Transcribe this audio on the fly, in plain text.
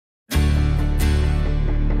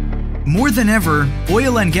More than ever,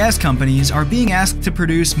 oil and gas companies are being asked to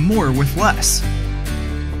produce more with less.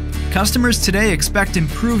 Customers today expect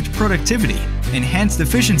improved productivity, enhanced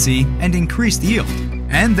efficiency, and increased yield.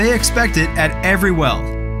 And they expect it at every well.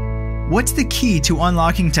 What's the key to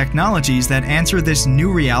unlocking technologies that answer this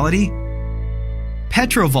new reality?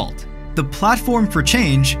 PetroVault, the platform for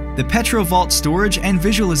change. The PetroVault storage and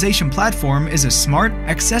visualization platform is a smart,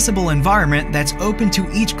 accessible environment that's open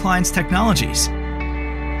to each client's technologies.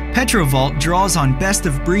 PetroVault draws on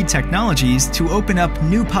best-of-breed technologies to open up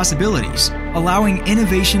new possibilities, allowing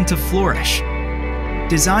innovation to flourish.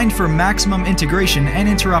 Designed for maximum integration and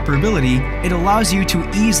interoperability, it allows you to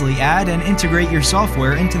easily add and integrate your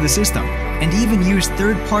software into the system, and even use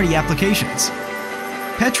third-party applications.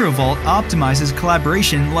 PetroVault optimizes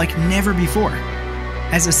collaboration like never before.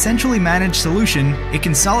 As a centrally managed solution, it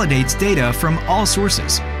consolidates data from all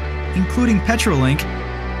sources, including Petrolink,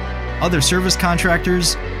 other service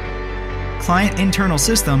contractors, client internal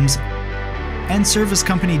systems, and service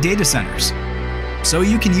company data centers. So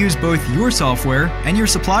you can use both your software and your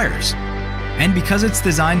suppliers. And because it's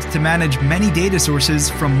designed to manage many data sources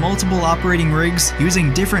from multiple operating rigs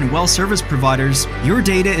using different well service providers, your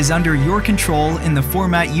data is under your control in the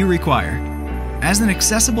format you require. As an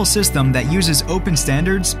accessible system that uses open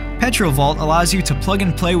standards, PetroVault allows you to plug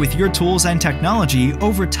and play with your tools and technology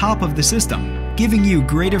over top of the system, giving you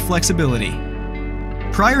greater flexibility.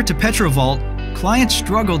 Prior to PetroVault, clients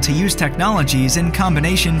struggled to use technologies in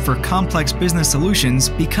combination for complex business solutions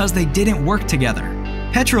because they didn't work together.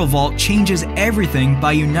 PetroVault changes everything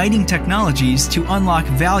by uniting technologies to unlock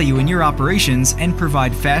value in your operations and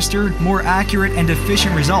provide faster, more accurate, and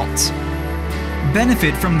efficient results.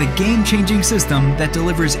 Benefit from the game-changing system that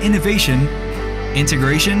delivers innovation,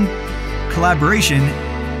 integration, collaboration,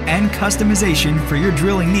 and customization for your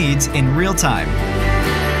drilling needs in real time.